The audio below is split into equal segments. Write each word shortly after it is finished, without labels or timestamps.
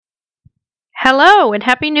Hello and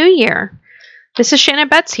Happy New Year. This is Shannon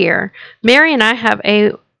Betts here. Mary and I have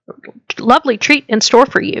a lovely treat in store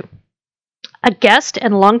for you. A guest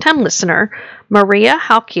and longtime listener, Maria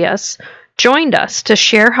Halkias, joined us to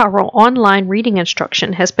share how her online reading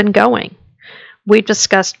instruction has been going. We've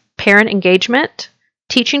discussed parent engagement,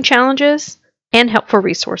 teaching challenges, and helpful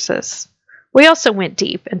resources. We also went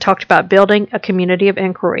deep and talked about building a community of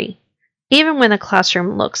inquiry, even when the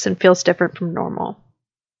classroom looks and feels different from normal.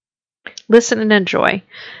 Listen and enjoy.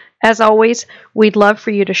 As always, we'd love for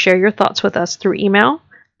you to share your thoughts with us through email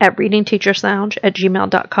at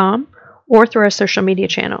readingteacherslounge@gmail.com or through our social media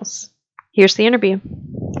channels. Here's the interview.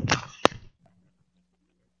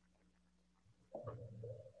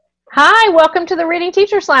 Hi, welcome to the Reading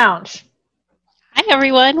Teachers Lounge. Hi,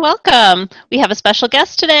 everyone. Welcome. We have a special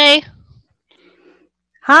guest today.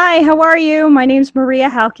 Hi, how are you? My name's Maria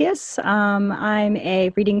Halkias. I'm a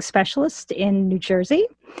reading specialist in New Jersey,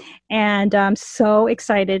 and I'm so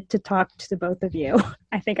excited to talk to the both of you.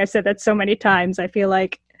 I think I said that so many times. I feel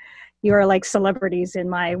like you are like celebrities in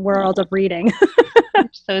my world of reading.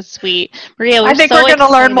 So sweet. Maria, I think we're going to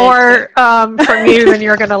learn more from you than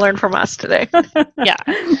you're going to learn from us today. Yeah.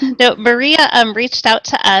 No, Maria reached out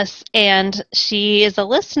to us, and she is a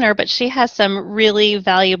listener, but she has some really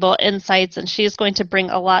valuable insights, and she's going to bring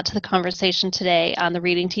a lot to the conversation today on the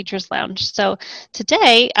Reading Teachers Lounge. So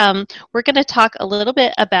today, we're going to talk a little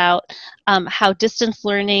bit about how distance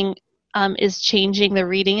learning is changing the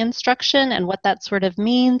reading instruction and what that sort of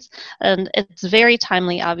means. And it's very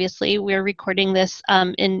timely, obviously. We're recording this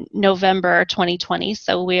in November 2020,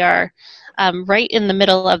 so we are right in the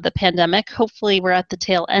middle of the pandemic. Hopefully we're at the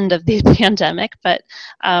tail end of the pandemic, but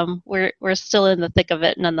we're still in the thick of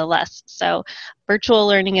it nonetheless. So virtual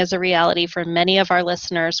learning is a reality for many of our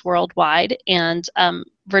listeners worldwide, and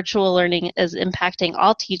virtual learning is impacting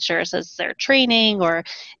all teachers as they're training, or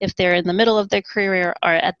if they're in the middle of their career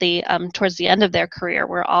or at the towards the end of their career.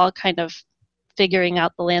 We're all kind of figuring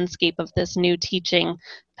out the landscape of this new teaching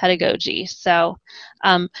pedagogy. So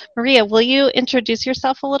Maria, will you introduce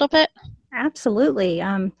yourself a little bit? Absolutely.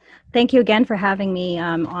 Thank you again for having me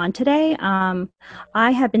on today.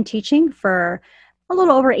 I have been teaching for a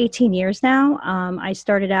little over 18 years now. I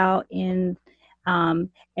started out in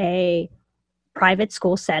a private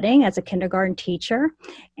school setting as a kindergarten teacher,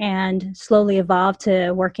 and slowly evolved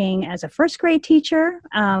to working as a first grade teacher,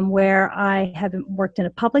 where I have worked in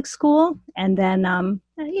a public school, and then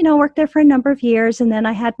worked there for a number of years. And then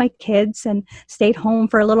I had my kids and stayed home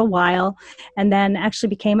for a little while, and then actually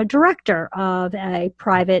became a director of a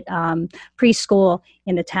private preschool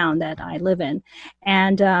in the town that I live in,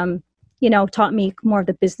 and taught me more of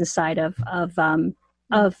the business side of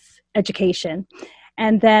education.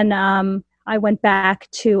 And then I went back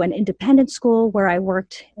to an independent school where I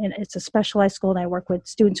worked it's a specialized school, and I work with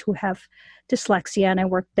students who have dyslexia, and I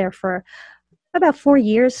worked there for about 4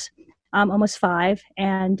 years, almost 5.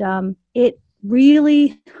 And it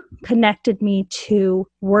really connected me to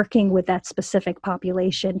working with that specific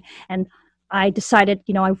population. And I decided,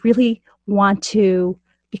 I really want to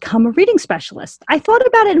become a reading specialist. I thought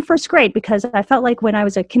about it in first grade because I felt like when I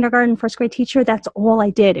was a kindergarten, first grade teacher, that's all I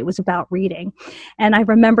did. It was about reading. And I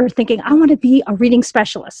remember thinking, I want to be a reading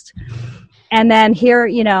specialist. And then here,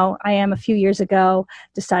 I am a few years ago,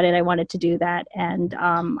 decided I wanted to do that. And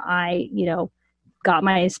I got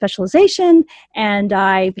my specialization, and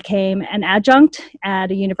I became an adjunct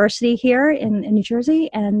at a university here in New Jersey,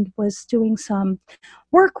 and was doing some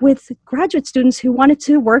work with graduate students who wanted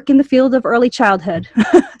to work in the field of early childhood.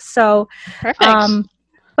 So, Perfect.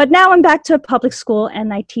 But now I'm back to public school,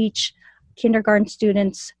 and I teach kindergarten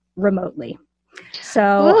students remotely.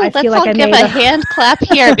 So I feel like I made a hand clap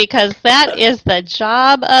here, because that is the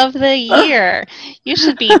job of the year. You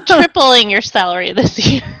should be tripling your salary this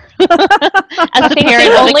year. As a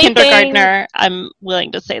parent of a kindergartner, I'm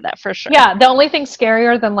willing to say that for sure. Yeah, the only thing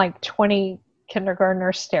scarier than like 20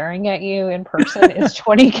 kindergartners staring at you in person is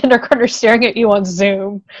 20 kindergartners staring at you on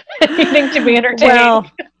Zoom and needing to be entertained.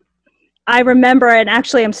 Well, I remember, and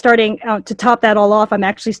actually I'm starting to top that all off. I'm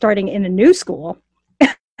actually starting in a new school.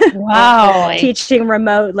 Wow. Teaching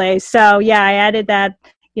remotely. So yeah, I added that,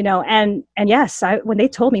 and yes, when they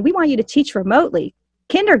told me, we want you to teach remotely,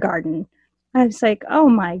 kindergarten, I was like, oh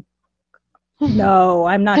my, no,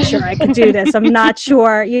 I'm not sure I can do this. I'm not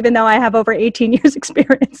sure, even though I have over 18 years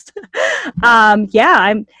experience.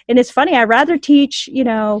 And it's funny, I'd rather teach,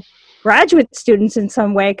 graduate students in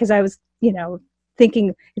some way, because I was,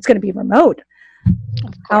 thinking it's going to be remote.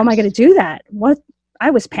 How am I going to do that?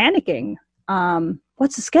 I was panicking.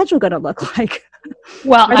 What's the schedule going to look like?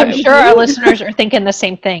 Well, Are I'm they sure our really? listeners are thinking the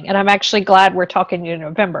same thing. And I'm actually glad we're talking to you in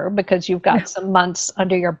November because you've got some months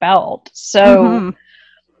under your belt. So, Mhm.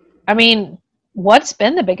 I mean, what's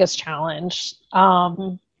been the biggest challenge?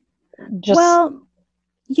 Just, Well,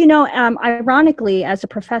 ironically, as a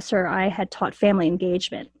professor, I had taught family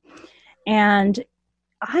engagement, and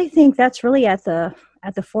I think that's really at the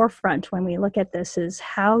forefront when we look at this is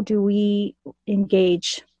how do we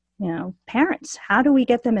engage, parents? How do we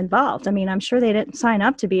get them involved? I mean, I'm sure they didn't sign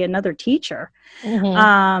up to be another teacher, mhm.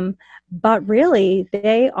 um, but really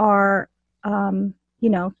they are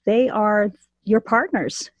your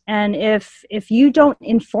partners, and if you don't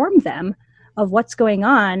inform them of what's going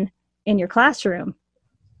on in your classroom,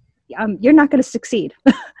 you're not going to succeed,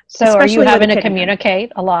 So are you especially with a having to kindergarten.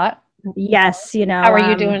 communicate a lot? Yes, How are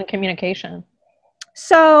you doing communication?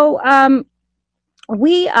 so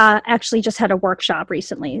we actually just had a workshop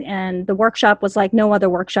recently, and the workshop was like no other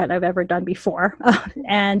workshop I've ever done before.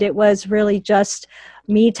 And it was really just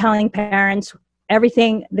me telling parents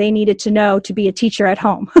everything they needed to know to be a teacher at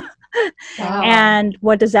home. Wow. And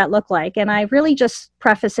what does that look like? And I really just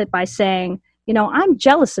preface it by saying, I'm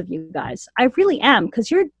jealous of you guys. I really am, because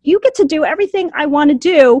you get to do everything I want to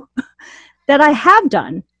do that I have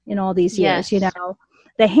done in all these years, Yes.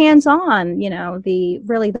 the hands-on, the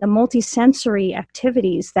multi-sensory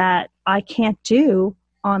activities that I can't do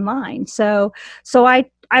online. So I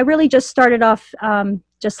really just started off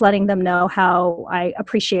just letting them know how I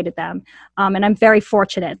appreciated them. And I'm very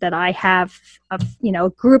fortunate that I have a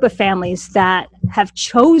group of families that have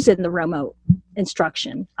chosen the remote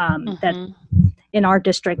instruction, that Mhm. in our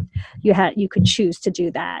district you could choose to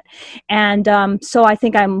do that. And so I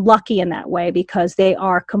think I'm lucky in that way because they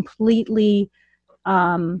are completely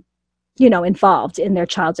involved in their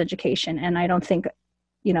child's education. And I don't think,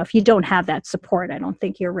 if you don't have that support, I don't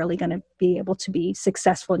think you're really going to be able to be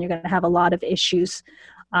successful, and you're going to have a lot of issues,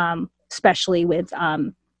 especially with,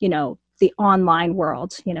 the online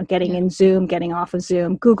world, getting Yeah. in Zoom, getting off of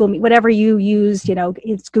Zoom, Google Meet, whatever you use,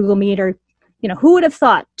 it's Google Meet or, who would have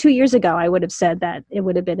thought 2 years ago, I would have said that it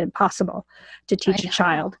would have been impossible to I teach a know.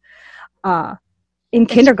 child in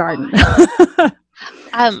It's kindergarten.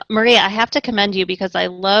 Maria, I have to commend you because I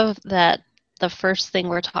love that the first thing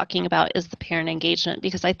we're talking about is the parent engagement,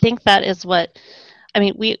 because I think that is what,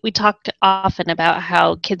 we talk often about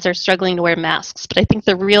how kids are struggling to wear masks, but I think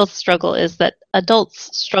the real struggle is that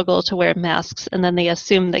adults struggle to wear masks and then they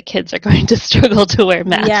assume that kids are going to struggle to wear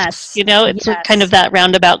masks. Yes. It's kind of Yes. that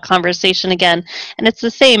roundabout conversation again. And it's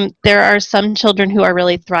the same. There are some children who are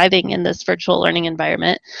really thriving in this virtual learning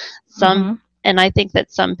environment. Mm-hmm. And I think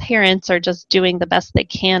that some parents are just doing the best they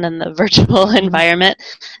can in the virtual Mm-hmm. environment,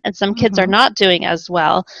 and some kids are Mm-hmm. not doing as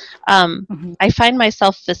well. Mm-hmm. I find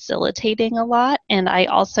myself facilitating a lot, and I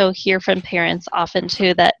also hear from parents often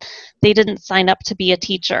too that they didn't sign up to be a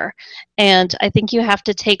teacher. And I think you have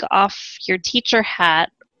to take off your teacher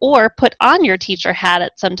hat or put on your teacher hat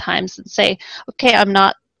at some times and say, okay, I'm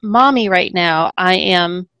not mommy right now. I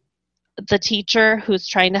am the teacher who's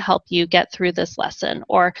trying to help you get through this lesson,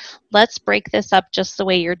 or let's break this up just the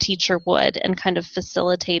way your teacher would and kind of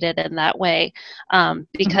facilitate it in that way,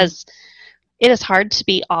 because it is hard to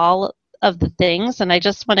be all of the things. And I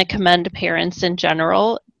just want to commend parents in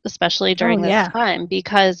general, especially Oh, during this yeah. time,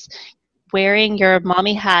 because wearing your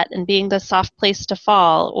mommy hat and being the soft place to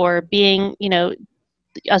fall, or being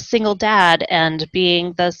a single dad and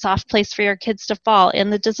being the soft place for your kids to fall,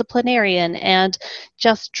 and the disciplinarian, and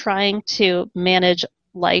just trying to manage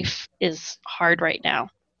life is hard right now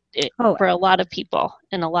Oh, for a lot of people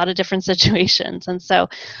in a lot of different situations. And so,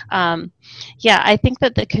 I think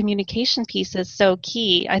that the communication piece is so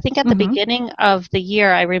key. I think at the mm-hmm. beginning of the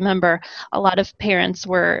year, I remember a lot of parents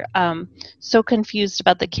were so confused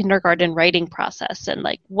about the kindergarten writing process and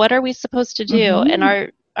like, what are we supposed to do? Mm-hmm.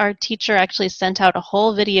 And our teacher actually sent out a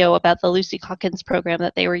whole video about the Lucy Calkins program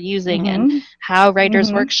that they were using and Mm-hmm. how Writers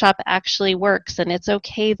Mm-hmm. Workshop actually works. And it's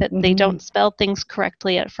okay that they Mm-hmm. don't spell things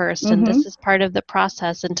correctly at first. And Mm-hmm. this is part of the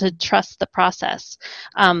process, and to trust the process.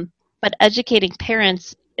 But educating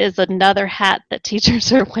parents is another hat that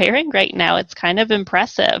teachers are wearing right now. It's kind of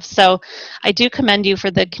impressive. So I do commend you for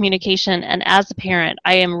the communication. And as a parent,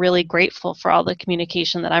 I am really grateful for all the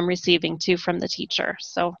communication that I'm receiving too from the teacher.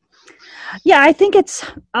 So Yeah, I think it's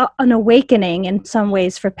an awakening in some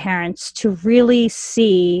ways for parents to really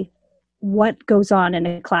see what goes on in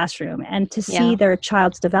a classroom and to see yeah. their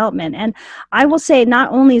child's development. And I will say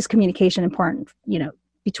not only is communication important,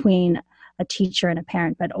 between a teacher and a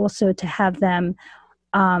parent, but also to have them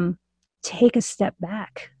take a step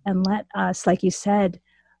back and let us, like you said,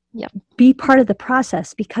 Yep. be part of the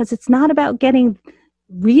process, because it's not about getting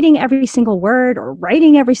reading every single word or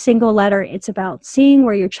writing every single letter. It's about seeing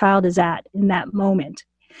where your child is at in that moment.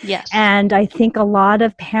 Yes. And I think a lot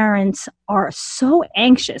of parents are so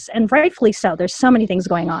anxious, and rightfully so. There's so many things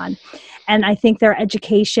going on. And I think their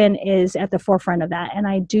education is at the forefront of that. And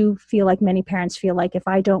I do feel like many parents feel like if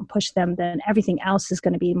I don't push them, then everything else is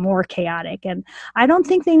going to be more chaotic. And I don't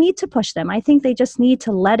think they need to push them. I think they just need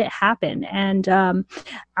to let it happen. And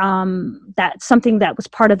that's something that was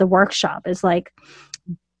part of the workshop, is like,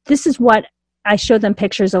 this is what I showed them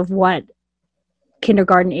pictures of what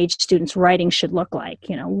kindergarten age students writing should look like.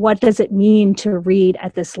 You know, what does it mean to read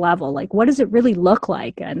at this level? Like, what does it really look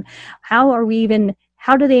like? And how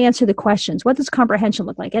do they answer the questions? What does comprehension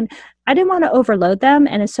look like? And I didn't want to overload them.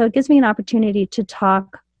 And so it gives me an opportunity to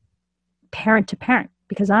talk parent to parent,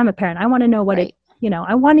 because I'm a parent. I want to know what Right.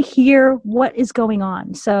 I want to hear what is going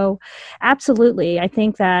on. So absolutely. I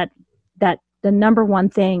think that the number one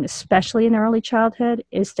thing, especially in early childhood,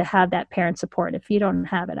 is to have that parent support. If you don't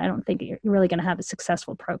have it, I don't think you're really going to have a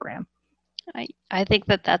successful program. I think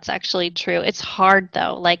that that's actually true. It's hard,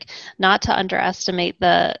 though, like, not to underestimate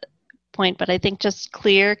the point, but I think just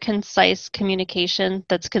clear, concise communication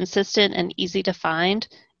that's consistent and easy to find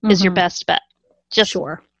is your best bet. Just,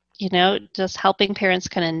 Sure. Just helping parents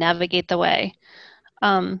kind of navigate the way.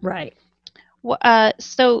 Right.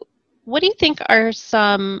 So what do you think are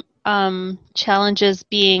some challenges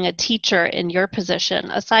being a teacher in your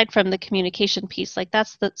position, aside from the communication piece? Like,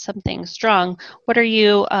 that's something strong. What do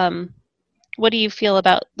you feel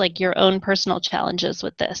about, like, your own personal challenges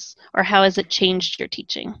with this, or how has it changed your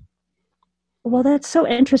teaching? Well, that's so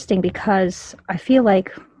interesting, because I feel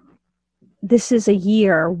like this is a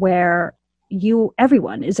year where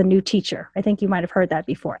everyone is a new teacher. I think you might have heard that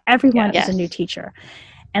before. Everyone Yes. is a new teacher.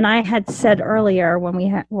 And I had said earlier when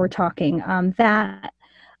we were talking that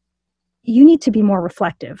you need to be more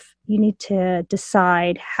reflective. You need to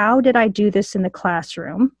decide, how did I do this in the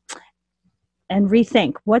classroom? And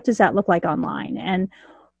rethink, what does that look like online? And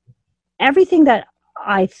everything that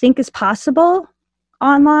I think is possible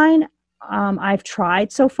online, I've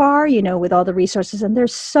tried so far, with all the resources, and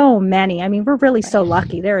there's so many. I mean, we're really so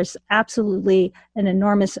lucky. There is absolutely an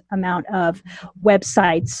enormous amount of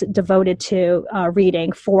websites devoted to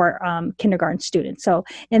reading for kindergarten students. So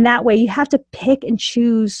in that way, you have to pick and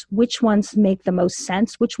choose which ones make the most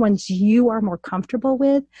sense, which ones you are more comfortable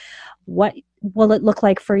with. What will it look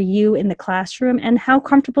like for you in the classroom, and how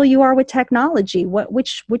comfortable you are with technology?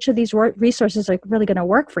 Which of these resources are really going to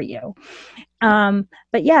work for you?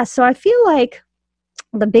 But yeah, so I feel like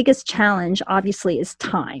the biggest challenge, obviously, is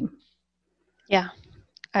time. Yeah,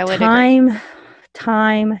 I would agree.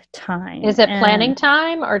 Time. Is it planning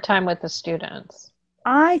time or time with the students?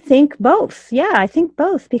 I think both. Yeah, I think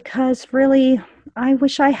both, because really, I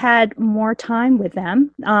wish I had more time with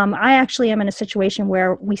them. I actually am in a situation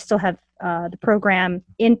where we still have the program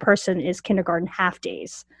in person is kindergarten half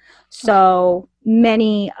days. So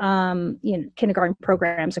many kindergarten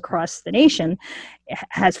programs across the nation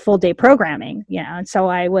has full day programming. And so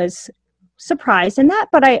I was surprised in that,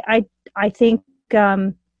 but I think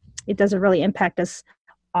it doesn't really impact us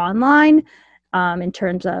online in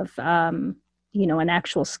terms of an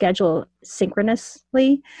actual schedule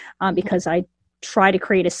synchronously, because I try to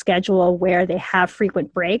create a schedule where they have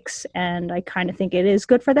frequent breaks, and I kind of think it is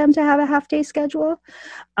good for them to have a half-day schedule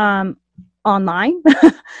online.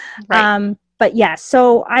 Right. But yeah,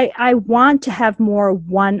 so I want to have more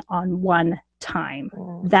one-on-one time.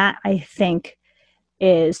 That I think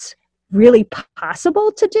is really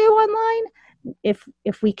possible to do online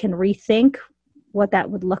if we can rethink what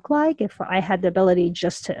that would look like, if I had the ability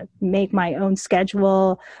just to make my own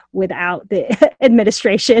schedule without the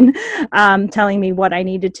administration telling me what I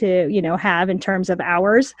needed to, have in terms of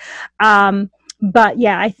hours. But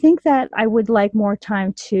yeah, I think that I would like more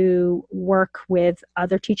time to work with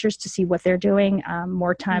other teachers to see what they're doing,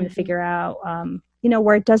 more time to figure out,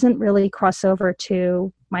 where it doesn't really cross over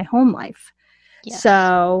to my home life. Yes.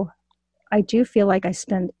 So I do feel like I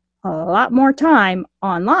spend a lot more time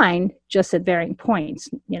online, just at varying points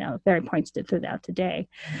throughout the day.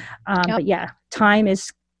 But yeah, time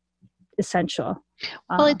is essential.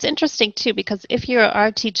 Well, it's interesting too, because if you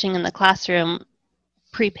are teaching in the classroom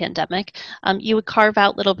pre-pandemic, you would carve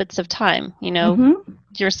out little bits of time.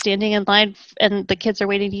 You're standing in line and the kids are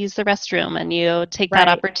waiting to use the restroom, and you take that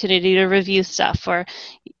opportunity to review stuff.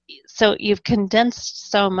 So you've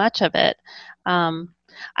condensed so much of it.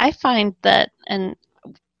 I find that, and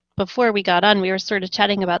before we got on, we were sort of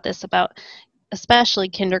chatting about this, about especially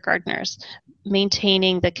kindergartners.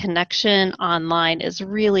 Maintaining the connection online is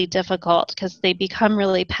really difficult because they become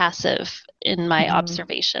really passive in my Mhm.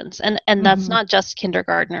 observations. And that's Mhm. not just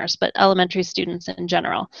kindergartners, but elementary students in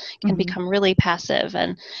general can Mhm. become really passive,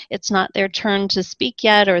 and it's not their turn to speak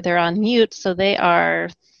yet, or they're on mute, so they are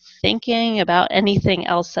thinking about anything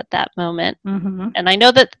else at that moment. Mhm. And I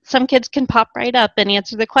know that some kids can pop right up and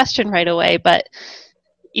answer the question right away, but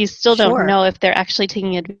you still don't Sure. know if they're actually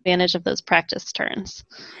taking advantage of those practice turns.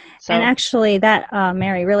 So, And actually, that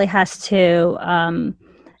Mary really has to,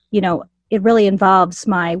 it really involves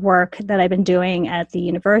my work that I've been doing at the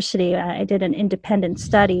university. I did an independent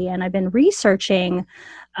study, and I've been researching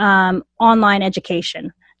online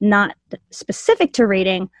education, not specific to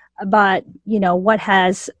reading, but what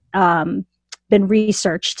has been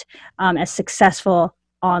researched as successful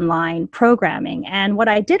online programming. And what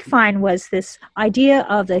I did find was this idea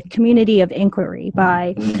of the community of inquiry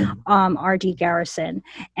by R.D. Garrison.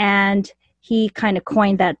 And he kind of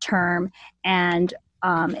coined that term. And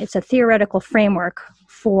it's a theoretical framework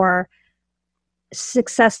for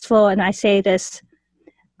successful, and I say this,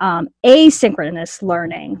 asynchronous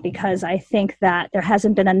learning, because I think that there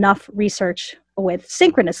hasn't been enough research with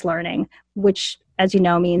synchronous learning, which, as you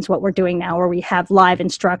know, means what we're doing now, where we have live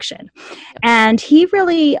instruction. And he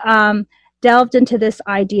really delved into this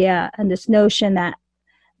idea and this notion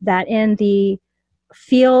that in the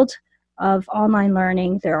field of online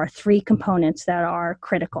learning, there are three components that are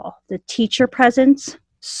critical: the teacher presence,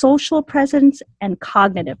 social presence, and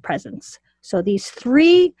cognitive presence. So these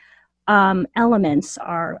three elements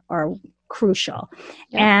are crucial.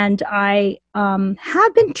 Yep. And I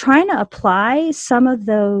have been trying to apply some of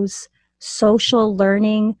those social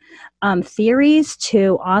learning theories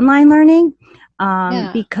to online learning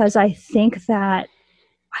because I think that's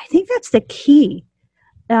the key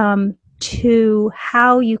to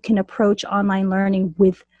how you can approach online learning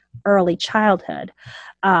with early childhood.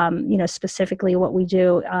 Specifically what we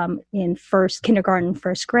do in kindergarten,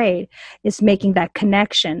 first grade is making that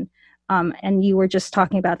connection. And you were just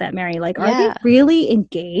talking about that, Mary, like, are they really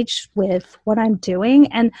engaged with what I'm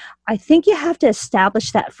doing? And I think you have to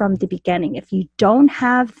establish that from the beginning. If you don't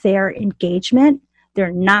have their engagement,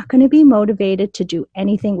 they're not going to be motivated to do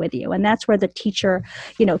anything with you. And that's where the teacher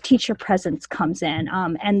presence comes in.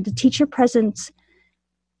 And the teacher presence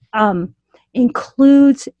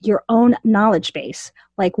includes your own knowledge base.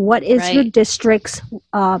 Like, what is your district's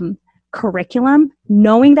curriculum,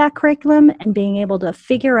 knowing that curriculum and being able to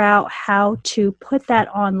figure out how to put that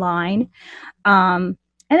online. And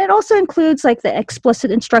it also includes like the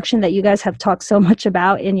explicit instruction that you guys have talked so much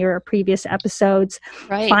about in your previous episodes.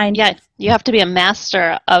 Right. Yeah, you have to be a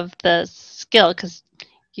master of the skill, because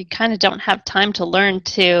you kind of don't have time to learn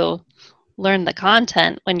the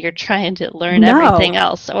content when you're trying to learn everything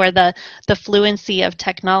else, or the fluency of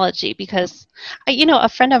technology. Because a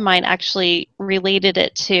friend of mine actually related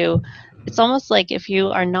it to, it's almost like if you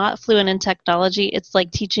are not fluent in technology, it's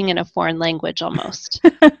like teaching in a foreign language almost,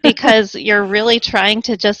 because you're really trying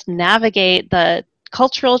to just navigate the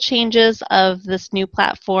cultural changes of this new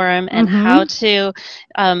platform and how to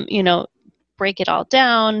break it all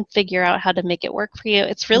down, figure out how to make it work for you.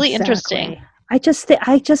 It's really interesting. I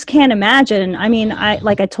just can't imagine. I mean,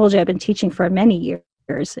 like I told you, I've been teaching for many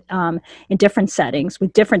years in different settings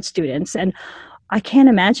with different students, and I can't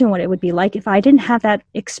imagine what it would be like if I didn't have that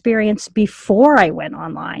experience before I went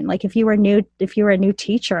online. Like if you were a new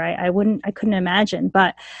teacher, I couldn't imagine.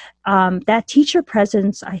 But that teacher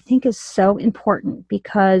presence, I think, is so important,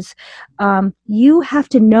 because you have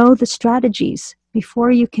to know the strategies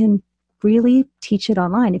before you can really teach it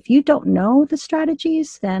online. If you don't know the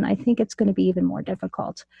strategies, then I think it's going to be even more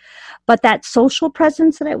difficult. But that social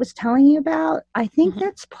presence that I was telling you about, I think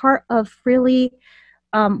that's part of really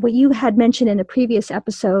what you had mentioned in a previous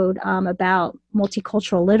episode about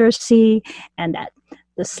multicultural literacy, and that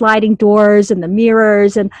the sliding doors and the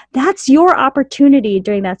mirrors, and that's your opportunity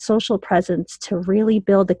during that social presence to really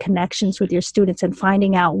build the connections with your students and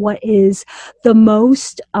finding out what is the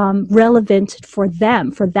most relevant for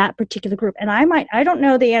them, for that particular group. And I don't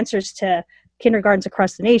know the answers to kindergartens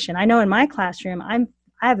across the nation. I know in my classroom I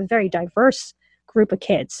have a very diverse group of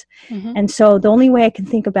kids. And so the only way I can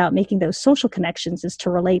think about making those social connections is to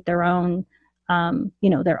relate their own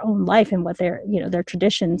their own life and what their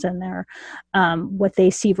traditions and their what they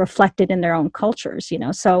see reflected in their own cultures.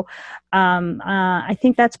 So I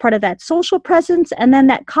think that's part of that social presence. And then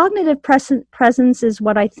that cognitive presence is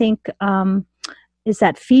what I think is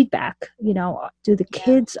that feedback. Do the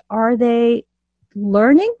kids, are they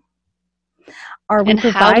learning? Are we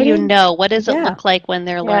providing? How do you know? What does it look like when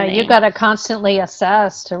they're learning? You got to constantly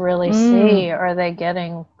assess to really see, are they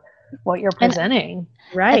getting what you're presenting?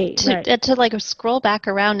 And to like scroll back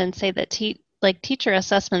around and say that like teacher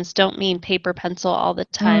assessments don't mean paper pencil all the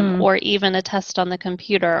time, or even a test on the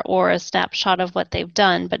computer or a snapshot of what they've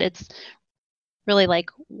done, but it's really like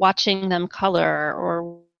watching them color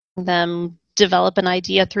or them develop an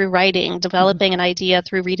idea through writing, developing an idea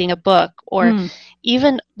through reading a book, or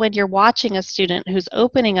even when you're watching a student who's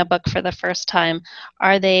opening a book for the first time,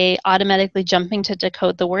 are they automatically jumping to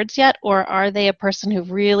decode the words yet, or are they a person who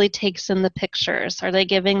really takes in the pictures? Are they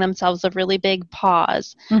giving themselves a really big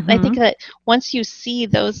pause? And I think that once you see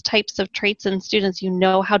those types of traits in students, you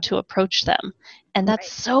know how to approach them. And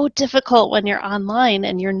that's so difficult when you're online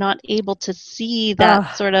and you're not able to see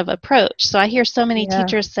that sort of approach. So I hear so many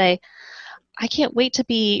teachers say, I can't wait to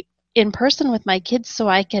be in person with my kids so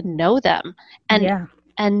I can know them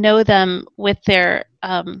and know them with their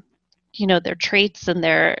their traits and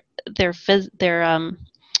their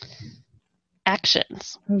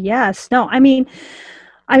actions. Yes. No, I mean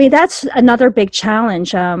that's another big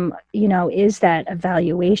challenge, is that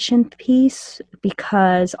evaluation piece,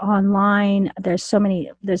 because online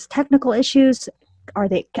there's technical issues.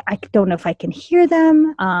 I don't know if I can hear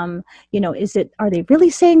them. Are they really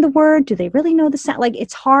saying the word? Do they really know the sound? Like,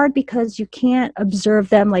 it's hard because you can't observe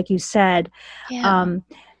them, like you said,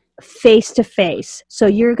 face to face. So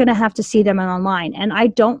you're going to have to see them online. And I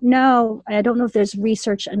don't know if there's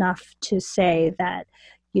research enough to say that,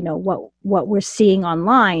 what we're seeing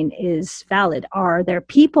online is valid. Are there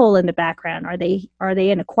people in the background? Are they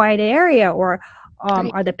in a quiet area, or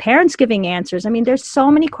are the parents giving answers? I mean, there's so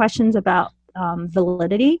many questions about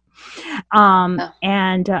validity.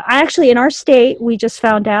 And actually, in our state, we just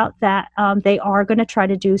found out that they are going to try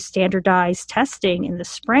to do standardized testing in the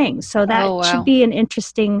spring. So that should be an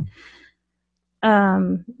interesting,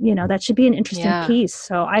 piece.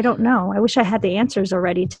 So I don't know. I wish I had the answers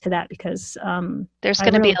already to that, because there's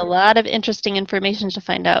going to be a lot of interesting information to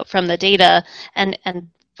find out from the data and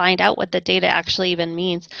find out what the data actually even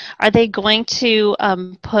means. Are they going to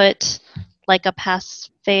put like a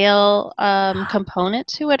pass-fail component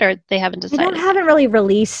to it, or they haven't decided? They haven't really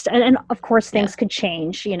released, and of course things could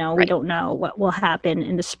change. We don't know what will happen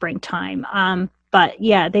in the springtime. But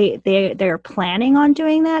yeah, they're planning on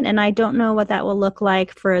doing that, and I don't know what that will look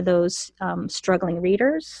like for those struggling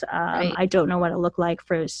readers. I don't know what it'll look like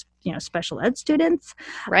for special ed students,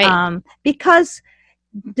 because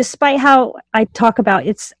despite how I talk about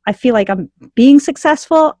I feel like I'm being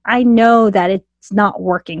successful. I know that it's not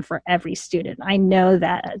working for every student. I know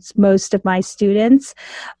that most of my students,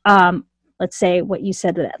 let's say what you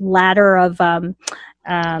said, the ladder of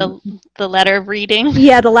the ladder of reading.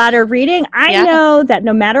 Yeah, the ladder of reading. I know that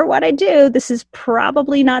no matter what I do, this is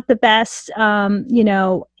probably not the best,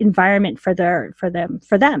 environment for them.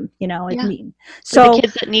 I mean, so for the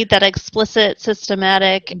kids that need that explicit,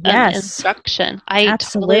 systematic instruction. I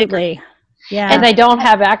absolutely totally agree. Yeah. And they don't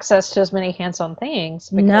have access to as many hands-on things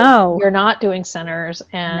because you're not doing centers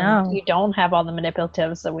and you don't have all the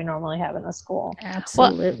manipulatives that we normally have in the school.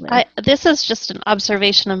 Absolutely. Well, this is just an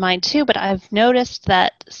observation of mine too, but I've noticed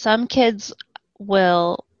that some kids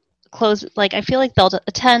will close, like I feel like they'll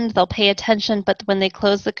attend, they'll pay attention, but when they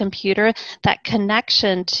close the computer, that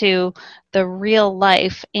connection to the real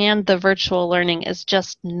life and the virtual learning is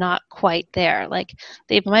just not quite there. Like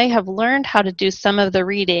they might have learned how to do some of the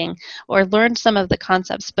reading or learned some of the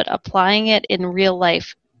concepts, but applying it in real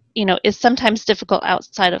life, is sometimes difficult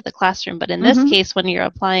outside of the classroom. But in this case, when you're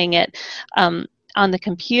applying it on the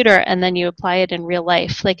computer and then you apply it in real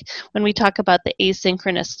life, like when we talk about the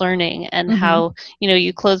asynchronous learning and how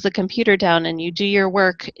you close the computer down and you do your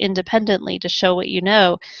work independently to show what you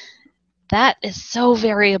know, that is so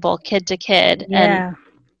variable kid to kid. And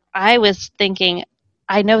I was thinking,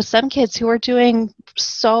 I know some kids who are doing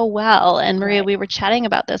so well, and Maria, we were chatting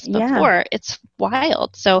about this before. It's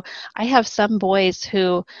wild. So I have some boys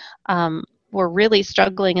who were really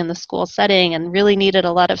struggling in the school setting and really needed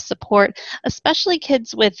a lot of support, especially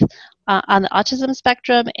kids with on the autism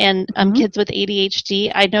spectrum and kids with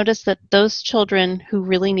ADHD. I noticed that those children who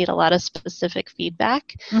really need a lot of specific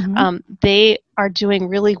feedback, they are doing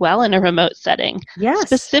really well in a remote setting. Yes.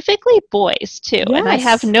 Specifically boys too. Yes. And I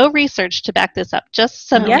have no research to back this up, just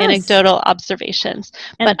some anecdotal observations.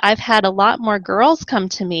 But I've had a lot more girls come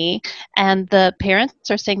to me, and the parents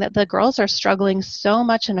are saying that the girls are struggling so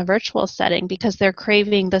much in a virtual setting because they're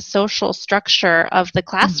craving the social structure of the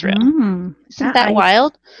classroom. Isn't that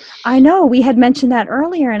wild? I know. We had mentioned that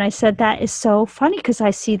earlier, and I said that is so funny because I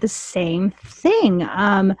see the same thing,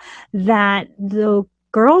 that the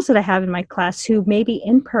girls that I have in my class who maybe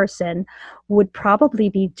in person would probably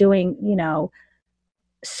be doing,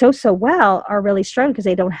 so well are really struggling because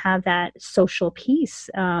they don't have that social piece.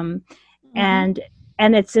 And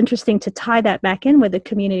and it's interesting to tie that back in with the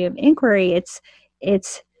community of inquiry.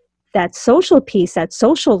 It's that social piece, that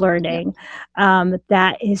social learning,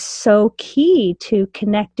 that is so key to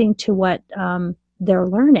connecting to what they're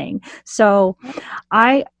learning. So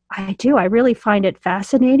I really find it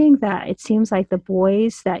fascinating that it seems like the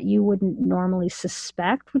boys that you wouldn't normally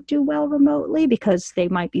suspect would do well remotely because they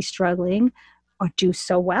might be struggling or do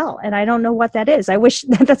so well. And I don't know what that is. I wish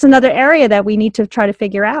that's another area that we need to try to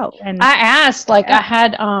figure out. And I asked, like, I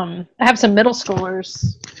have some middle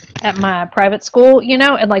schoolers at my private school,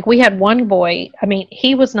 and like we had one boy, I mean,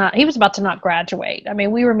 he was about to not graduate. I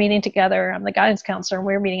mean, we were meeting together. I'm the guidance counselor, and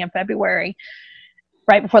we were meeting in February,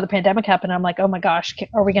 right before the pandemic happened. I'm like, oh my gosh,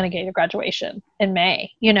 are we going to get your graduation in May?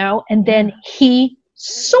 And then he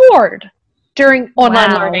soared during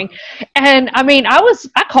online learning. And I mean, I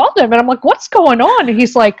called him and I'm like, what's going on? And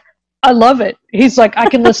he's like, I love it. He's like, I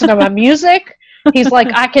can listen to my music. He's like,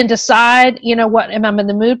 I can decide, what, am I in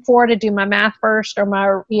the mood for, to do my math first or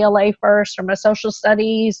my ELA first or my social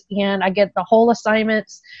studies. And I get the whole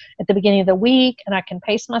assignments at the beginning of the week, and I can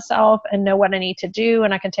pace myself and know what I need to do.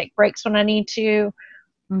 And I can take breaks when I need to.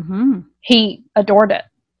 Mm-hmm. He adored it.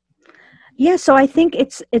 Yeah, so I think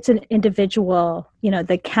it's an individual, the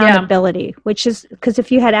accountability, which is, because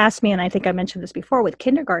if you had asked me, and I think I mentioned this before with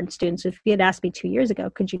kindergarten students, if you had asked me 2 years ago,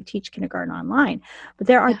 could you teach kindergarten online? But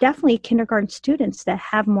there are definitely kindergarten students that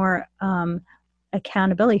have more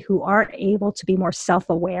accountability, who are able to be more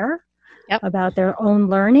self-aware about their own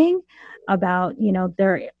learning, about,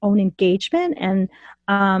 their own engagement. And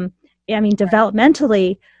I mean,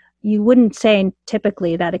 developmentally, you wouldn't say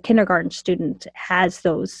typically that a kindergarten student has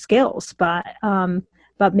those skills, but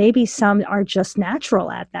maybe some are just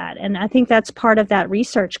natural at that. And I think that's part of that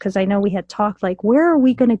research, because I know we had talked, like, where are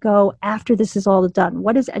we going to go after this is all done?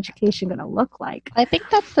 What is education going to look like? I think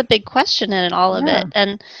that's the big question in all of it.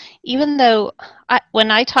 And even though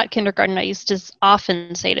when I taught kindergarten, I used to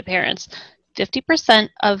often say to parents, 50%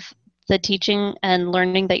 of the teaching and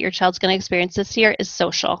learning that your child's going to experience this year is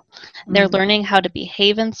social. Mm-hmm. They're learning how to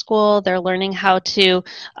behave in school. They're learning how to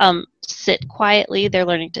sit quietly. They're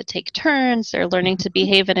learning to take turns. They're learning to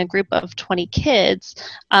behave in a group of 20 kids.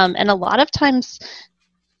 And a lot of times,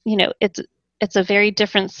 it's a very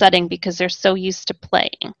different setting because they're so used to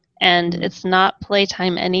playing. And it's not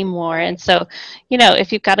playtime anymore. And so,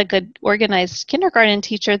 if you've got a good organized kindergarten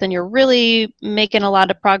teacher, then you're really making a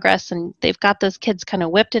lot of progress, and they've got those kids kind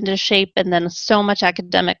of whipped into shape, and then so much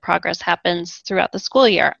academic progress happens throughout the school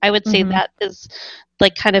year. I would say that is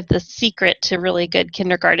like kind of the secret to really good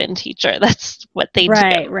kindergarten teacher. That's what they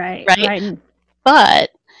do. Right.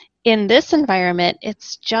 But in this environment,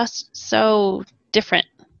 it's just so different.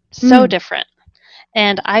 So different.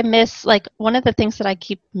 And I miss, like, one of the things that I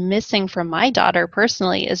keep missing from my daughter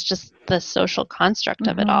personally is just the social construct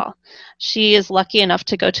of it all. She is lucky enough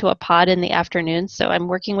to go to a pod in the afternoon, so I'm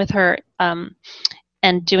working with her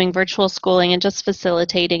and doing virtual schooling and just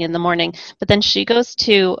facilitating in the morning. But then she goes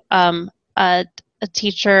to a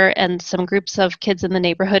teacher and some groups of kids in the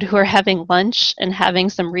neighborhood who are having lunch and having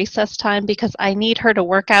some recess time, because I need her to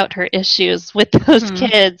work out her issues with those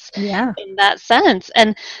kids in that sense.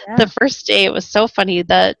 And the first day, it was so funny.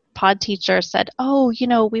 The pod teacher said,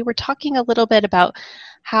 we were talking a little bit about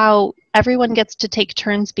how everyone gets to take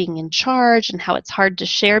turns being in charge and how it's hard to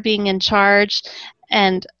share being in charge.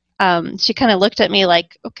 And she kind of looked at me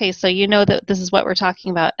like, okay, so you know that this is what we're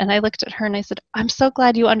talking about. And I looked at her and I said, I'm so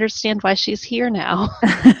glad you understand why she's here now.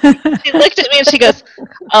 She looked at me and she goes,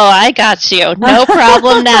 oh, I got you. No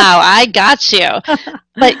problem now. I got you.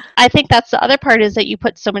 But I think that's the other part, is that you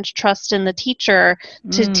put so much trust in the teacher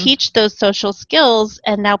to teach those social skills,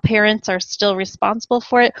 and now parents are still responsible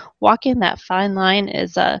for it. Walking that fine line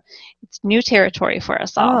is it's new territory for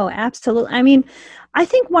us all. Oh, absolutely. I mean, I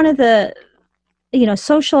think one of the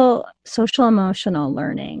social emotional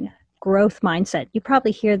learning, growth mindset, you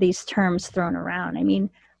probably hear these terms thrown around. I mean,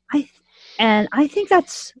 I think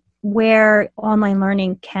that's where online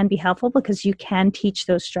learning can be helpful, because you can teach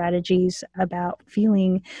those strategies about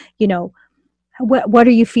feeling, what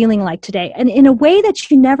are you feeling like today? And in a way that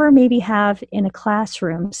you never maybe have in a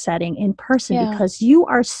classroom setting in person, because you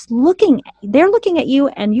are they're looking at you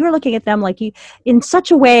and you're looking at them like you, in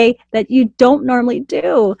such a way that you don't normally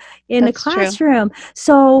do in a classroom.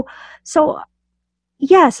 True. So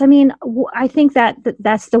yes, I mean, I think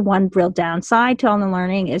that's the one real downside to online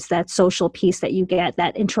learning, is that social piece that you get,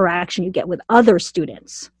 that interaction you get with other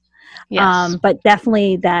students. Yes. But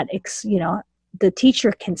definitely that, the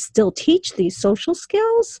teacher can still teach these social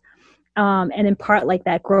skills and impart like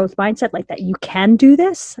that growth mindset, like that you can do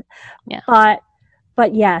this. Yeah.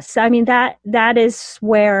 But yes, I mean, that is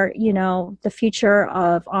where, the future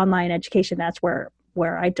of online education, that's where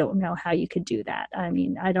where I don't know how you could do that. I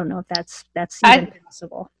mean, I don't know if that's even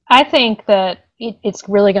possible. I think that it's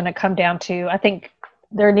really going to come down to, I think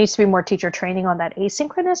there needs to be more teacher training on that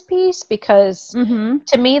asynchronous piece, because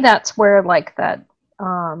to me, that's where like that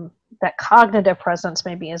cognitive presence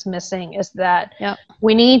maybe is missing, is that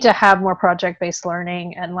we need to have more project-based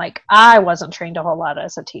learning. And like, I wasn't trained a whole lot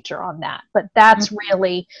as a teacher on that, but that's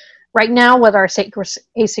really right now what our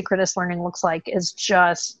asynchronous learning looks like is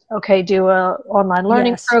just, okay, do a online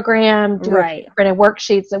learning program, do printed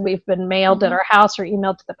worksheets that we've been mailed at our house or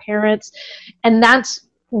emailed to the parents. And that's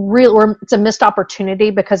real, it's a missed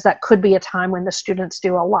opportunity, because that could be a time when the students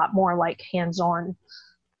do a lot more like hands-on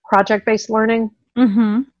project-based learning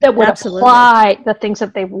that would apply the things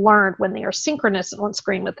that they've learned when they are synchronous on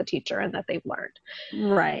screen with the teacher and that they've learned.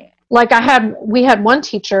 Right. Like we had one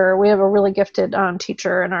teacher, we have a really gifted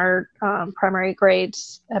teacher in our primary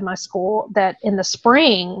grades at my school, that in the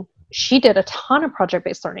spring, she did a ton of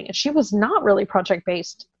project-based learning, and she was not really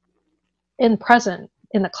project-based in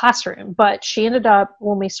the classroom, but she ended up,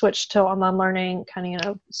 when we switched to online learning, kind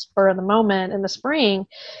of, spur of the moment in the spring,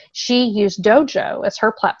 she used Dojo as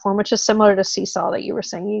her platform, which is similar to Seesaw that you were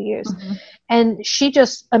saying you use. And she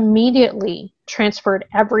just immediately transferred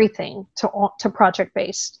everything to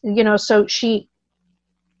project-based, so she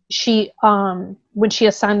when she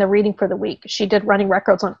assigned the reading for the week, she did running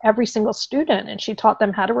records on every single student, and she taught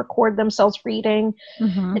them how to record themselves reading.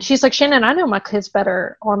 And she's like, Shannon, I know my kids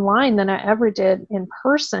better online than I ever did in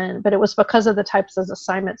person, but it was because of the types of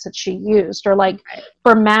assignments that she used. Or like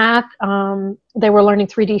for math, they were learning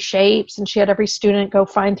 3D shapes, and she had every student go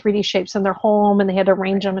find 3D shapes in their home, and they had to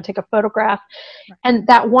arrange them and take a photograph. And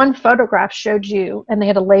that one photograph showed you, and they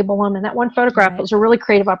had to label them. And that one photograph was a really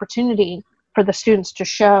creative opportunity for the students to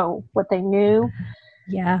show what they knew.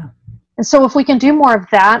 Yeah. And so if we can do more of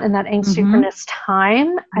that in that asynchronous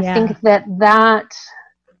time, I think that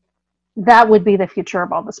would be the future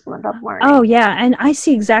of all this blend up learning. Oh yeah. And I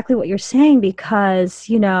see exactly what you're saying, because,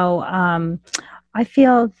 I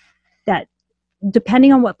feel that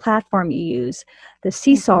depending on what platform you use, the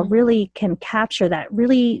Seesaw really can capture that,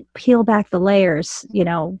 really peel back the layers,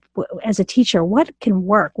 as a teacher, what can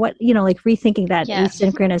work, like rethinking that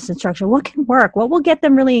asynchronous instruction, what can work, what will get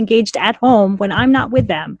them really engaged at home when I'm not with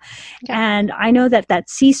them. And I know that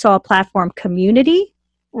Seesaw platform community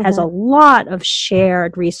has a lot of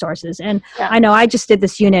shared resources. And I know I just did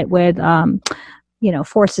this unit with,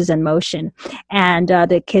 Forces in Motion. And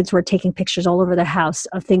the kids were taking pictures all over the house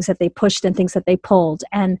of things that they pushed and things that they pulled.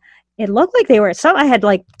 And it looked like I had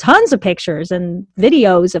like tons of pictures and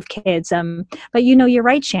videos of kids. But you're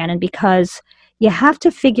right, Shannon, because you have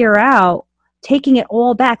to figure out, taking it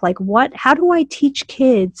all back, like how do I teach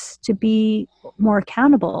kids to be more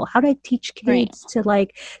accountable? How do I teach kids to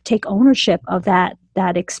like take ownership of that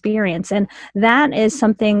experience? And that is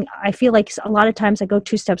something I feel like a lot of times I go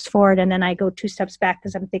 2 steps forward and then I go 2 steps back,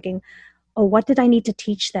 because I'm thinking, oh, what did I need to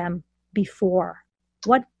teach them before?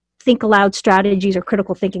 What think aloud strategies or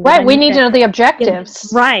critical thinking? Right. We need to know the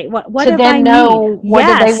objectives. Right. What to do then I know need? What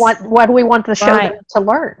do they want? What do we want the show to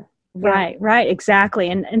learn? Right, exactly.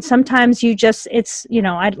 And sometimes you just, it's,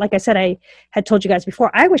 like I said, I had told you guys before,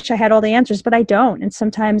 I wish I had all the answers, but I don't. And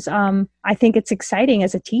sometimes I think it's exciting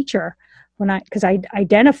as a teacher because I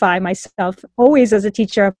identify myself always as a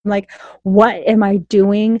teacher. I'm like, what am I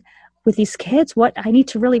doing with these kids? What I need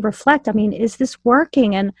to really reflect. I mean, is this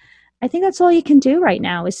working? And I think that's all you can do right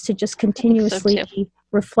now, is to just continuously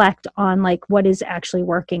reflect on like what is actually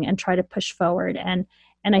working and try to push forward. And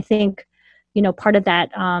I think, part of that,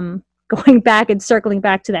 going back and circling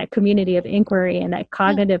back to that community of inquiry and that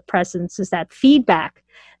cognitive presence, is that feedback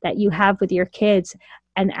that you have with your kids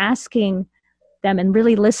and asking them and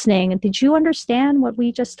really listening. And did you understand what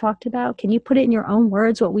we just talked about? Can you put it in your own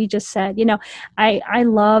words, what we just said? I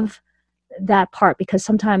love that part, because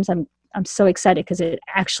sometimes I'm so excited because they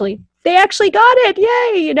actually got it.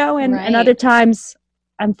 Yay. And other times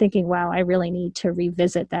I'm thinking, wow, I really need to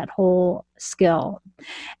revisit that whole skill.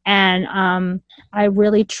 And I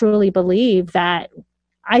really, truly believe that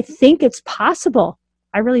I think it's possible.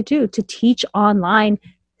 I really do, to teach online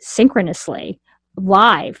synchronously,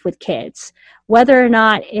 live with kids, whether or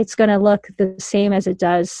not it's going to look the same as it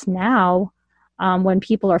does now when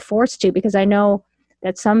people are forced to, because I know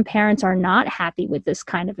that some parents are not happy with this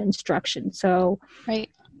kind of instruction. So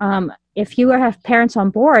if you have parents on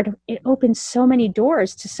board, it opens so many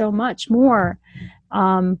doors to so much more.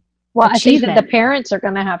 I think that the parents are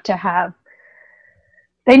going to have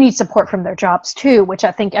they need support from their jobs too, which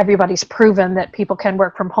I think everybody's proven that people can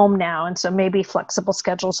work from home now. And so maybe flexible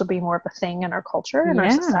schedules will be more of a thing in our culture and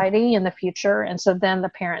our society in the future. And so then the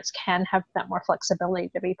parents can have that more flexibility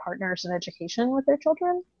to be partners in education with their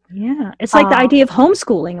children. Yeah. It's like the idea of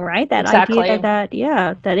homeschooling, right? That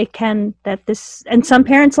idea that this, and some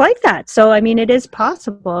parents like that. So, I mean, it is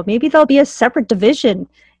possible. Maybe there'll be a separate division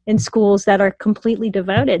in schools that are completely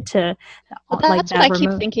devoted to that's what I keep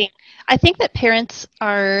thinking. I think that parents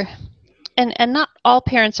are, and not all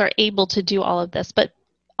parents are able to do all of this, but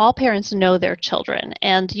all parents know their children,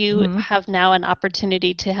 and you have now an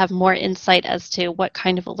opportunity to have more insight as to what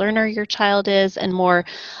kind of a learner your child is, and more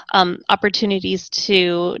opportunities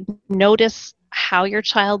to notice how your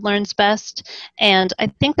child learns best. And I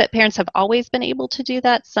think that parents have always been able to do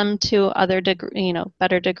that, some to other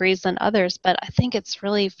better degrees than others. But I think it's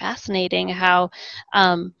really fascinating how,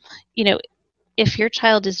 if your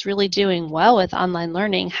child is really doing well with online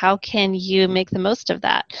learning, how can you make the most of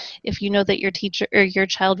that? If you know that your teacher or your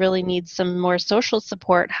child really needs some more social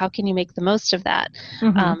support, how can you make the most of that?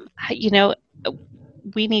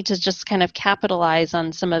 We need to just kind of capitalize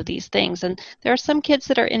on some of these things. And there are some kids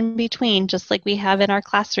that are in between, just like we have in our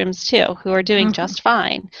classrooms too, who are doing just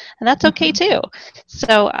fine. And that's okay too.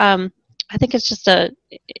 So I think it's just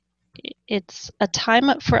it's a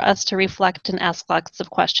time for us to reflect and ask lots of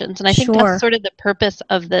questions. And I think that's sort of the purpose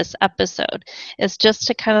of this episode, is just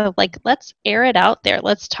to kind of like, let's air it out there.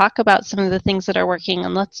 Let's talk about some of the things that are working,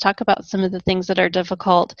 and let's talk about some of the things that are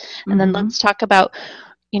difficult. And then let's talk about,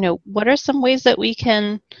 what are some ways that we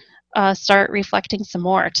can start reflecting some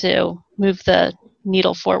more to move the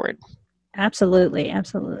needle forward. Absolutely.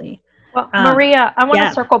 Absolutely. Well, Maria, I want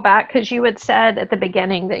to circle back, because you had said at the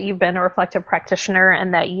beginning that you've been a reflective practitioner,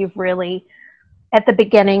 and that you've really, at the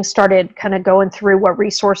beginning, started kind of going through what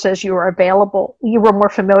resources you were more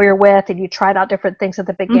familiar with, and you tried out different things at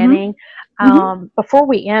the beginning. Before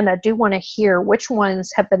we end, I do want to hear which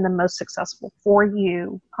ones have been the most successful for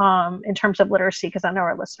you in terms of literacy, because I know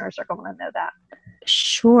our listeners are going to know that.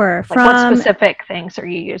 Sure. Like, what specific things are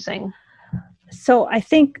you using? So I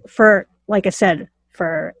think like I said,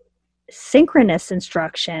 for synchronous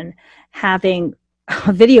instruction, having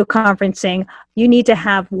video conferencing, you need to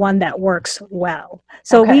have one that works well.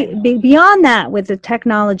 So beyond that, with the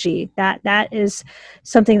technology, that is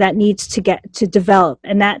something that needs to get to develop,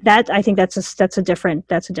 and that I think that's a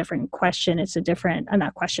different question. It's a different,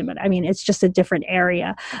 not question, but I mean, it's just a different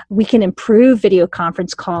area. We can improve video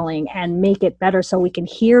conference calling and make it better, so we can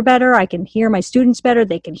hear better. I can hear my students better.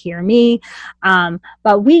 They can hear me.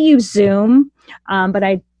 But we use Zoom. But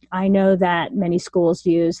I know that many schools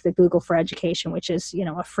use the Google for Education, which is,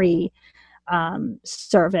 a free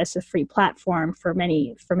service, a free platform for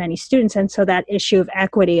many students. And so that issue of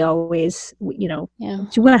equity always, you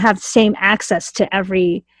want to have the same access to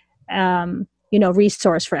every,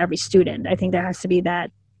 resource for every student. I think there has to be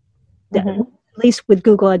that at least with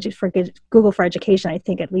Google for Education, I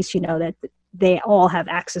think at least that they all have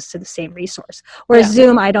access to the same resource. Whereas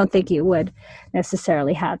Zoom, I don't think you would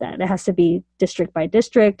necessarily have that. It has to be district by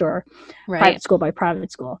district or private school by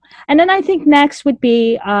private school. And then I think next would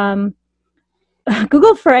be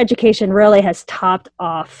Google for Education really has topped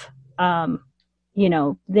off.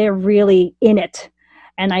 They're really in it.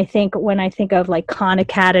 And I think when I think of like Khan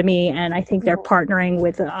Academy, and I think they're partnering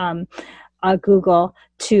with Google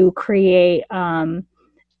to create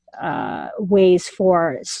ways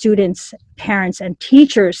for students, parents, and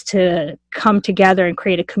teachers to come together and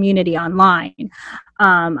create a community online.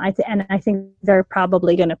 I think they're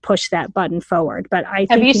probably going to push that button forward. But I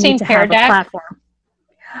think you need to have a platform.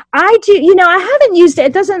 I do. I haven't used it.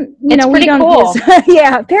 It doesn't. It's pretty cool.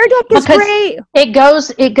 Pear Deck is great.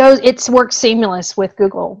 It works seamless with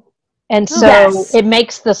Google. And so it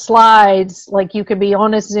makes the slides like you could be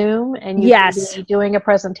on a Zoom and you could be doing a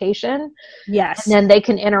presentation. Yes. And then they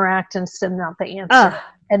can interact and send out the answer.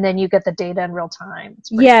 And then you get the data in real time.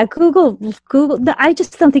 Google. I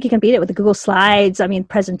just don't think you can beat it with the Google Slides. I mean,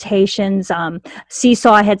 presentations.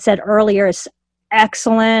 Seesaw, I had said earlier, is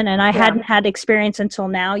excellent. And I hadn't had experience until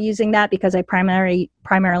now using that, because I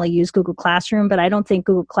primarily use Google Classroom. But I don't think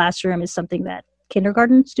Google Classroom is something that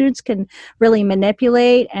kindergarten students can really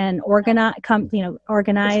manipulate and organize. It's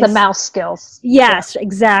the mouse skills. Yes,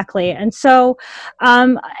 exactly. And so,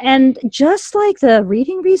 and just like the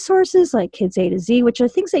reading resources like Kids A to Z, which are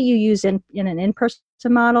things that you use in an in-person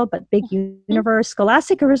model, but Big Universe,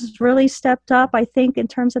 Scholastica has really stepped up, I think, in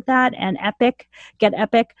terms of that, and Get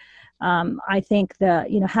Epic. I think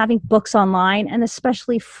having books online, and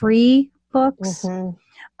especially free books. Mhm.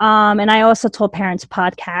 And I also told parents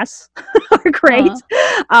podcasts are great.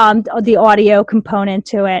 The audio component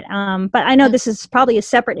to it. But I know this is probably a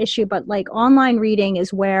separate issue, but like online reading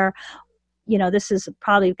is where, this is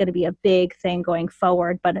probably going to be a big thing going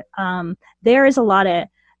forward. But there is a lot of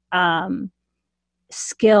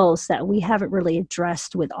skills that we haven't really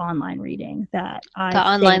addressed with online reading that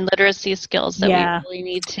online literacy skills that we really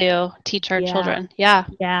need to teach our children. Yeah.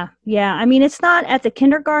 I mean, it's not at the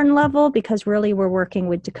kindergarten level because really we're working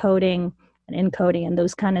with decoding and encoding and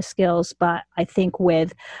those kind of skills. But I think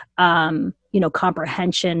with,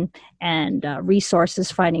 comprehension and resources,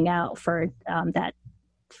 finding out for that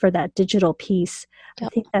digital piece, I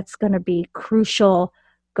think that's going to be crucial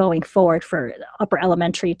going forward for upper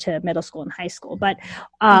elementary to middle school and high school. But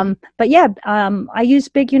I use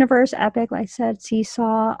Big Universe, Epic, like I said,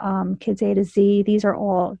 Seesaw, Kids A to Z. These are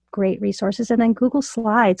all great resources. And then Google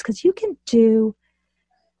Slides, because you can do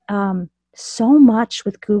so much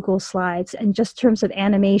with Google Slides and just in terms of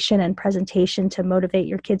animation and presentation to motivate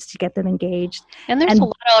your kids to get them engaged. And there's a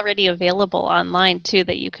lot already available online too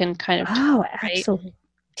that you can kind of absolutely.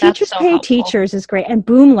 Teachers Pay Teachers is great. And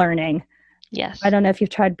Boom Learning. Yes. I don't know if you've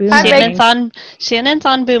tried Boom Learning. Shannon's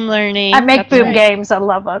on Boom Learning. I make Boom games. I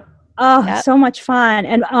love it. Oh, so much fun.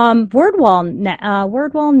 And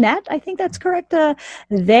WordWall Net, I think that's correct.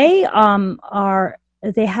 They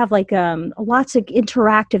have like lots of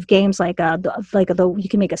interactive games like you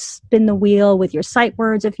can make a spin the wheel with your sight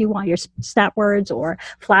words if you want, your stat words, or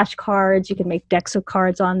flashcards. You can make decks of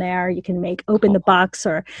cards on there. You can make open the box,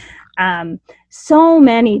 or so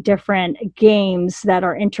many different games that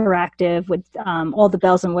are interactive with all the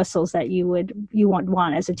bells and whistles that you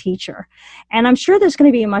want as a teacher. And I'm sure there's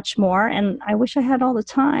going to be much more. And I wish I had all the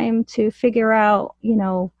time to figure out,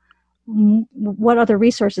 what other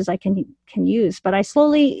resources I can use. But I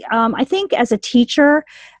slowly, I think as a teacher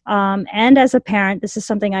and as a parent, this is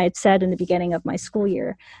something I had said in the beginning of my school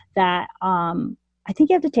year, that I think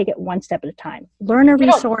you have to take it one step at a time. Learn a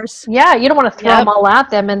resource. You don't want to throw them all at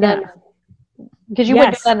them and then, because you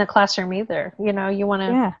wouldn't do that in the classroom either. You want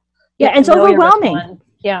to. Yeah, it's overwhelming.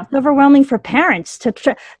 Yeah, it's overwhelming for parents to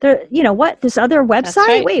try. This other website?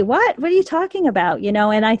 Right. Wait, what? What are you talking about?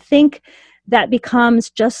 And I think that becomes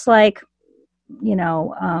just like,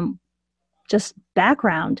 just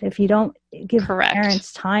background if you don't give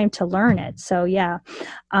parents time to learn it. So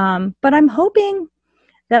but I'm hoping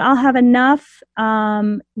that I'll have enough,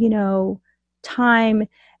 time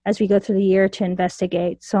as we go through the year to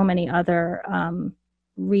investigate so many other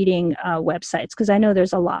reading websites, because I know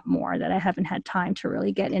there's a lot more that I haven't had time to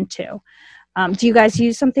really get into. Do you guys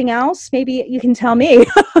use something else? Maybe you can tell me.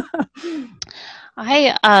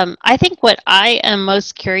 I think what I am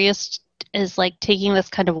most curious is like taking this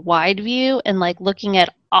kind of wide view and like looking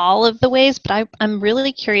at all of the ways, but I'm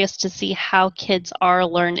really curious to see how kids are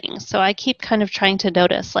learning. So I keep kind of trying to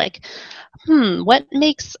notice like, what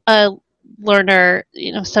makes a learner,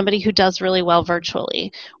 somebody who does really well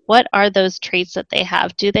virtually? What are those traits that they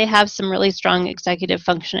have? Do they have some really strong executive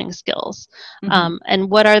functioning skills? Mm-hmm. And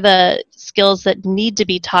what are the skills that need to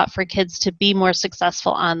be taught for kids to be more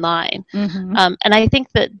successful online? Mm-hmm. And I think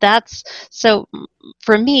that's, so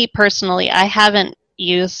for me personally, I haven't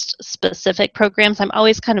used specific programs. I'm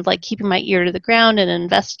always kind of like keeping my ear to the ground and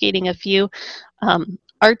investigating a few.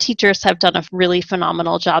 Our teachers have done a really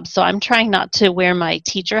phenomenal job, so I'm trying not to wear my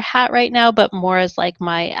teacher hat right now, but more as like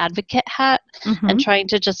my advocate hat, and trying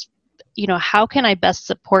to just, how can I best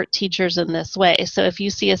support teachers in this way? So if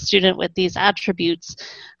you see a student with these attributes,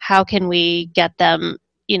 how can we get them,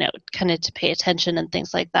 kind of to pay attention and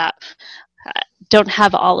things like that? Don't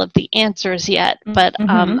have all of the answers yet, but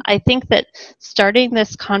I think that starting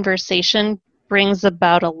this conversation brings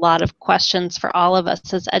about a lot of questions for all of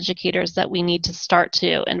us as educators that we need to start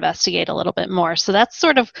to investigate a little bit more. So that's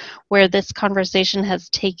sort of where this conversation has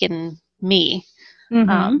taken me.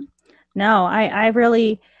 No, I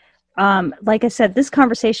really, like I said, this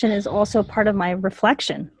conversation is also part of my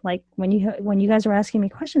reflection. Like when you guys were asking me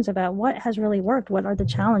questions about what has really worked, what are the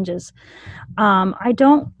challenges,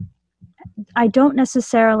 I don't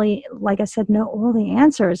necessarily, like I said, know all the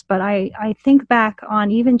answers, but I think back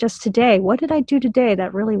on even just today, what did I do today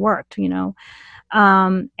that really worked, and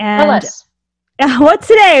what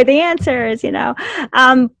today, the answers,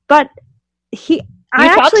 but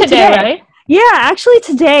actually today, right? Yeah, actually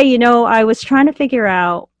today, I was trying to figure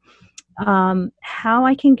out how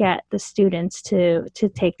I can get the students to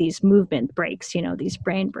take these movement breaks, these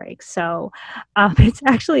brain breaks. So it's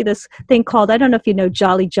actually this thing called, I don't know if you know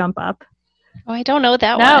Jolly Jump Up. Oh, I don't know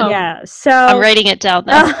that one. Yeah, so I'm writing it down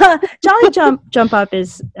though. Jolly Jump Up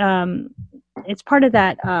is it's part of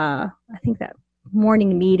that I think that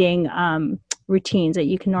morning meeting routines that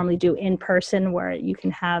you can normally do in person, where you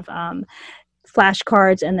can have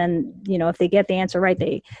flashcards, and then if they get the answer right,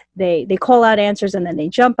 they call out answers, and then they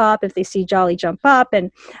jump up. If they see Jolly, jump up.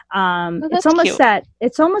 And it's almost cute. that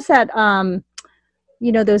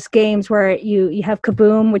those games where you have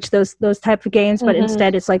Kaboom, which those type of games, but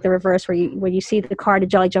instead it's like the reverse, where you see the card and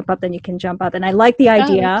Jolly jump up, then you can jump up. And I like the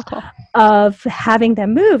idea Cool. of having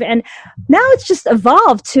them move. And now it's just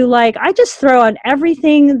evolved to, like, I just throw on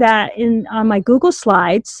everything that on my Google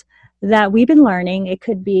Slides that we've been learning. It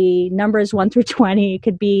could be numbers 1 through 20. It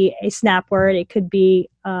could be a snap word. It could be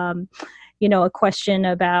a question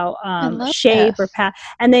about shape or path.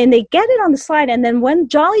 And then they get it on the slide. And then when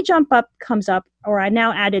Jolly Jump Up comes up, or I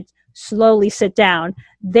now added slowly sit down,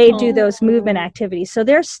 they do those movement activities. So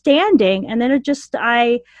they're standing, and then it's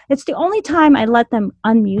the only time I let them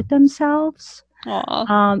unmute themselves.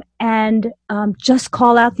 And just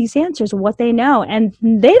call out these answers, what they know. And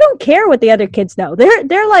they don't care what the other kids know.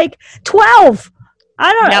 They're like 12.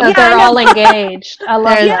 I don't know. Yeah, they're all engaged. I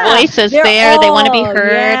love Their voices there. They want to be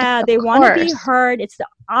heard. Yeah, they want to be heard. It's the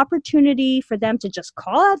opportunity for them to just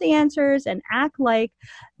call out the answers and act like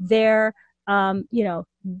they're,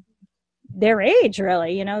 their age,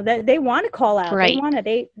 really. They want to call out. Right.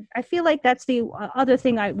 I feel like that's the other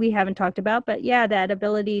thing we haven't talked about. But yeah, that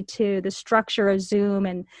ability to the structure of Zoom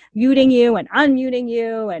and muting you and unmuting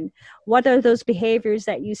you, and what are those behaviors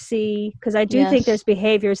that you see? Because I do think there's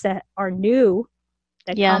behaviors that are new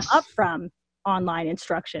that come up from online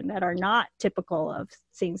instruction that are not typical of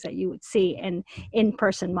things that you would see in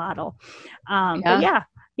in-person model.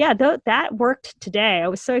 But that worked today. I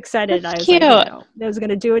was so excited. That's I was cute. I was going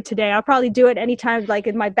to do it today. I'll probably do it anytime, like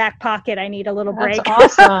in my back pocket, I need a little break.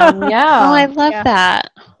 That's awesome. Yeah. Oh, I love that.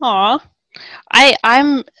 Aw.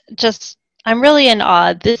 I'm really in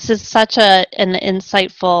awe. This is such an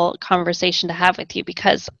insightful conversation to have with you,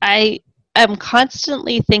 because I'm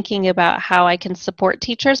constantly thinking about how I can support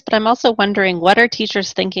teachers, but I'm also wondering, what are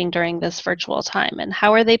teachers thinking during this virtual time, and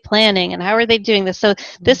how are they planning, and how are they doing this? So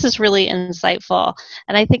this is really insightful.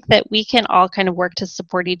 And I think that we can all kind of work to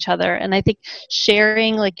support each other. And I think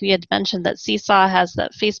sharing, like we had mentioned, that Seesaw has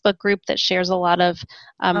that Facebook group that shares a lot of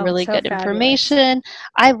really good information.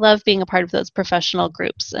 I love being a part of those professional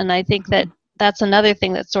groups. And I think that that's another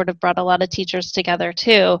thing that sort of brought a lot of teachers together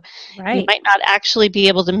too. Right. You might not actually be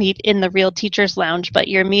able to meet in the real teachers lounge, but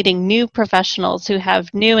you're meeting new professionals who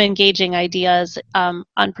have new engaging ideas on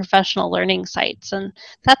professional learning sites, and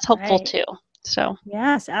that's helpful too. So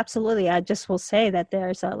yes, absolutely. I just will say that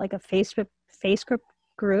there's a Facebook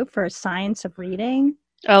group for Science of Reading.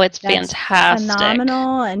 Oh, it's fantastic.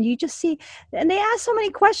 Phenomenal. And you just see, and they ask so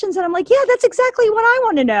many questions, and I'm like, yeah, that's exactly what I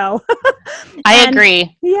want to know. I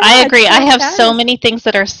agree. I have so many things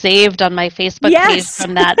that are saved on my Facebook page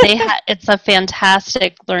from that. It's a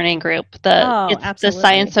fantastic learning group. It's the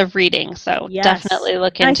Science of Reading. So definitely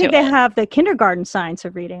look into it. I think they have the kindergarten Science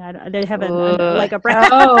of Reading. They have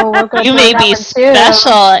you may be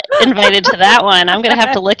special invited to that one. I'm going to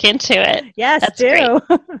have to look into it. Yes, that's great.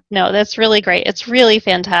 No, that's really great. It's really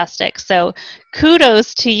fantastic. So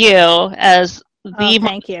kudos to you as the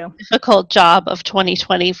most difficult job of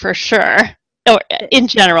 2020 for sure. Or in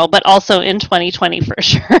general, but also in 2020 for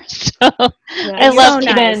sure. So I love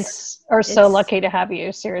students are so lucky to have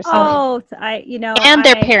you. Seriously. Oh, and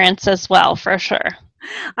their parents as well, for sure.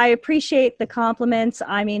 I appreciate the compliments.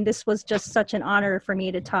 I mean, this was just such an honor for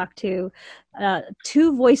me to talk to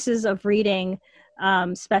two voices of reading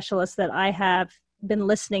specialists that I have been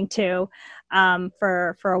listening to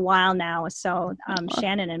for a while now. So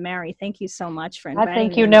Shannon and Mary, thank you so much for inviting me. I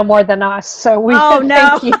think you know more than us, so we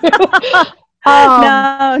thank you.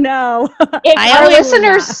 No. If our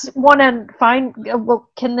listeners want to find,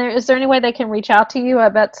 is there any way they can reach out to you? I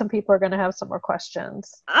bet some people are going to have some more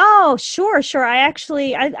questions. Oh, sure.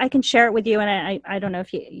 I can share it with you, and I don't know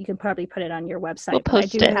if you can probably put it on your website. We'll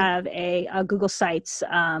post but I do have a Google Sites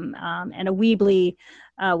and a Weebly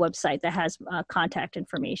website that has contact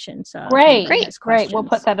information. So great. We'll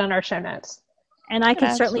put that on our show notes. And I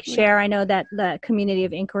can certainly share. I know that the Community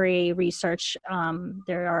of Inquiry research,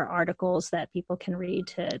 there are articles that people can read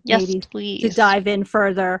to dive in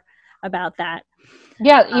further about that.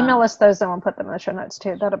 Yeah, email us those and we'll put them in the show notes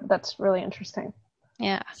too. That's really interesting.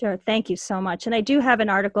 Yeah. Sure. Thank you so much. And I do have an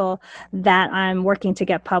article that I'm working to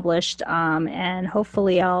get published, and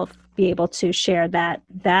hopefully I'll be able to share that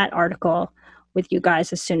article with you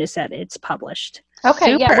guys as soon as it's published.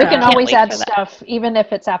 Okay, yeah, we can always add stuff, even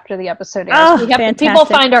if it's after the episode airs. People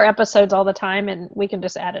find our episodes all the time, and we can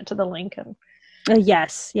just add it to the link. And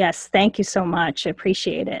yes, thank you so much. I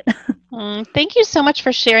appreciate it. Thank you so much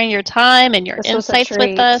for sharing your time and your This was a insights with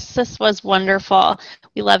treat. us. This was wonderful.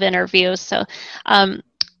 We love interviews. So,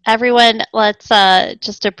 everyone, let's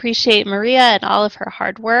just appreciate Maria and all of her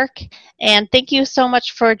hard work. And thank you so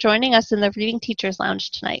much for joining us in the Reading Teachers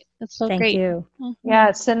Lounge tonight. It's so Thank great. you.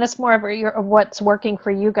 Yeah, send us more of what's working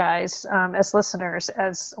for you guys as listeners,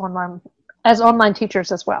 as online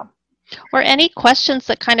teachers as well. Or any questions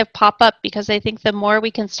that kind of pop up, because I think the more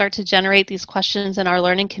we can start to generate these questions in our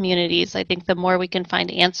learning communities, I think the more we can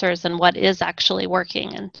find answers and what is actually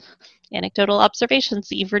working. And anecdotal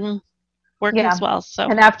observations even work as well. So,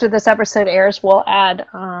 and after this episode airs, we'll add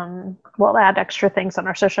extra things on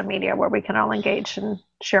our social media where we can all engage and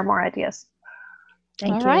share more ideas.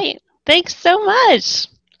 Thank all you. right. Thanks so much.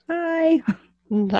 Bye. Bye.